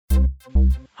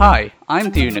Hi,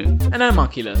 I'm Thunu, And I'm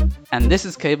Akila. and this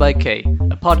is K by K,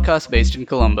 a podcast based in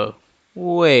Colombo.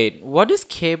 Wait, what does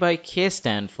K by K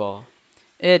stand for?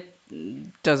 It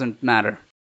doesn't matter.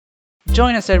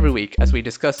 Join us every week as we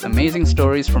discuss amazing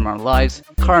stories from our lives,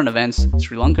 current events,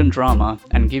 Sri Lankan drama,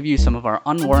 and give you some of our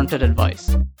unwarranted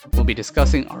advice. We'll be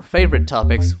discussing our favorite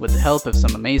topics with the help of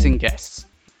some amazing guests.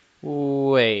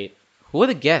 Wait, who are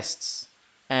the guests?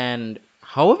 And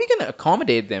how are we going to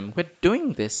accommodate them? We're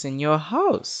doing this in your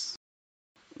house.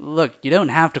 Look, you don't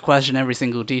have to question every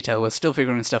single detail, we're still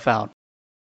figuring stuff out.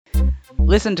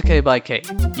 Listen to K by K.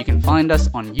 You can find us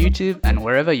on YouTube and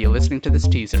wherever you're listening to this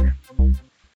teaser.